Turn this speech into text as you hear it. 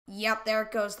Yep, there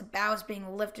it goes. The bow is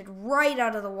being lifted right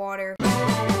out of the water.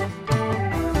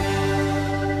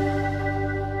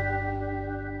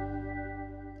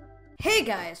 Hey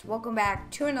guys, welcome back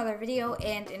to another video,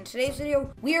 and in today's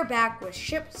video, we are back with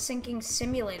Ship Sinking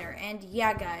Simulator. And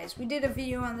yeah guys, we did a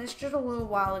video on this just a little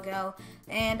while ago,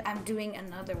 and I'm doing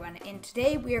another one. And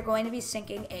today we are going to be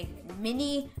sinking a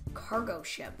mini cargo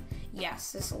ship.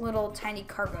 Yes, this little tiny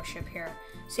cargo ship here.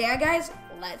 So yeah guys,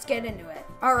 let's get into it.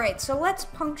 Alright, so let's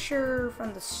puncture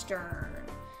from the stern.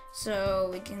 So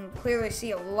we can clearly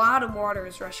see a lot of water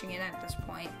is rushing in at this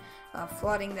point,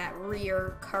 flooding that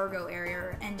rear cargo area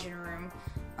or engine room.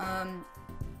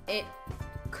 It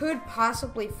could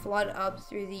possibly flood up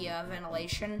through the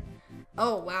ventilation.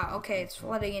 Oh wow, okay, it's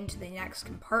flooding into the next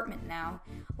compartment now.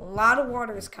 A lot of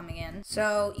water is coming in.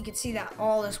 So you can see that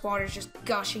all this water is just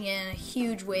gushing in, a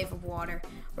huge wave of water.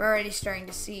 We're already starting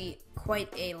to see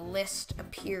quite a list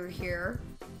appear here.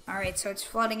 Alright, so it's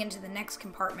flooding into the next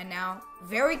compartment now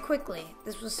very quickly.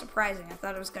 This was surprising. I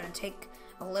thought it was going to take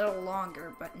a little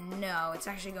longer, but no, it's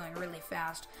actually going really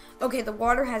fast. Okay, the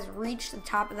water has reached the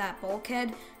top of that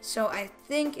bulkhead, so I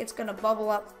think it's going to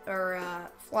bubble up or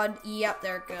flood. Yep,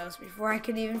 there it goes. Before I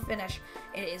could even finish,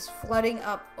 it is flooding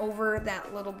up over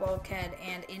that little bulkhead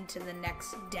and into the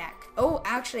next deck. Oh,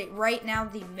 actually, right now,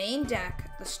 the main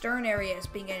deck, the stern area is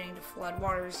beginning to flood.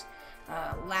 Water's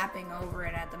lapping over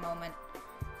it at the moment.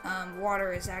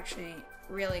 Water is actually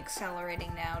really accelerating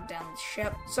now down the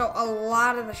ship. So a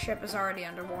lot of the ship is already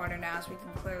underwater now, as we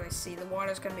can clearly see. The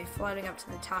water is going to be flooding up to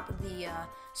the top of the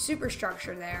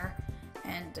superstructure there.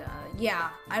 And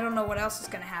yeah, I don't know what else is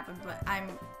going to happen, but I'm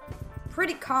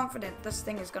pretty confident this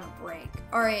thing is going to break.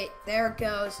 Alright, there it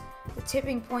goes. The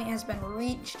tipping point has been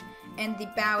reached, and the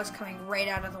bow is coming right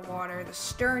out of the water. The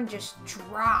stern just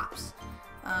drops.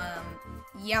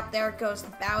 Yep, there it goes.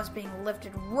 The bow is being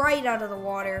lifted right out of the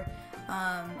water.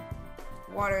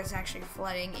 Water is actually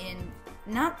flooding in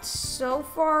not so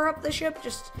far up the ship,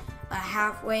 just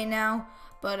halfway now.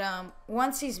 But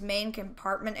once these main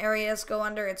compartment areas go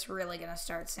under, it's really going to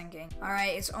start sinking.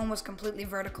 Alright, it's almost completely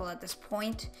vertical at this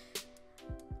point.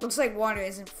 Looks like water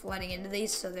isn't flooding into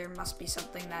these, so there must be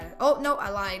something that... Oh, no, I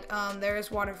lied. There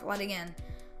is water flooding in.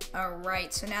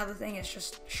 Alright, so now the thing is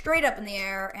just straight up in the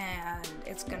air, and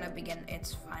it's gonna begin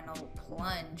its final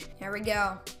plunge. Here we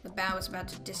go. The bow is about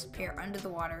to disappear under the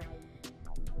water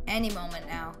any moment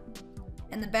now.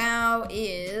 And the bow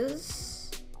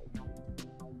is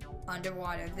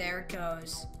underwater. There it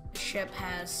goes. The ship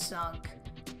has sunk.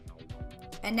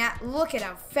 And now, look at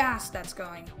how fast that's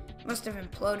going. Must have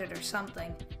imploded or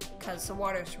something, because the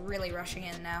water is really rushing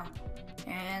in now.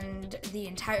 And the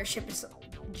entire ship is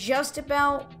just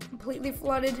about completely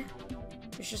flooded.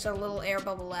 There's just a little air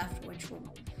bubble left, which will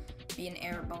be an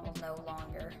air bubble no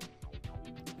longer.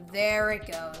 There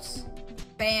it goes.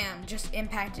 Bam, just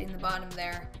impacting the bottom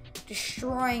there,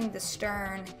 destroying the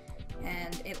stern,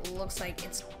 and it looks like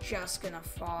it's just gonna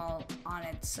fall on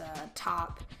its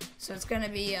top. So it's gonna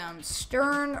be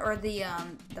stern or the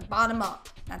bottom up.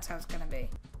 That's how it's gonna be.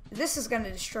 This is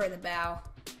gonna destroy the bow.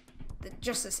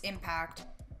 Just this impact.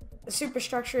 The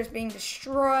superstructure is being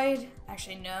destroyed.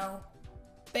 Actually, no.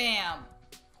 Bam.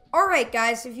 Alright,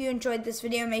 guys, if you enjoyed this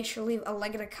video, make sure to leave a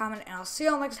like and a comment, and I'll see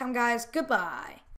you all next time, guys. Goodbye.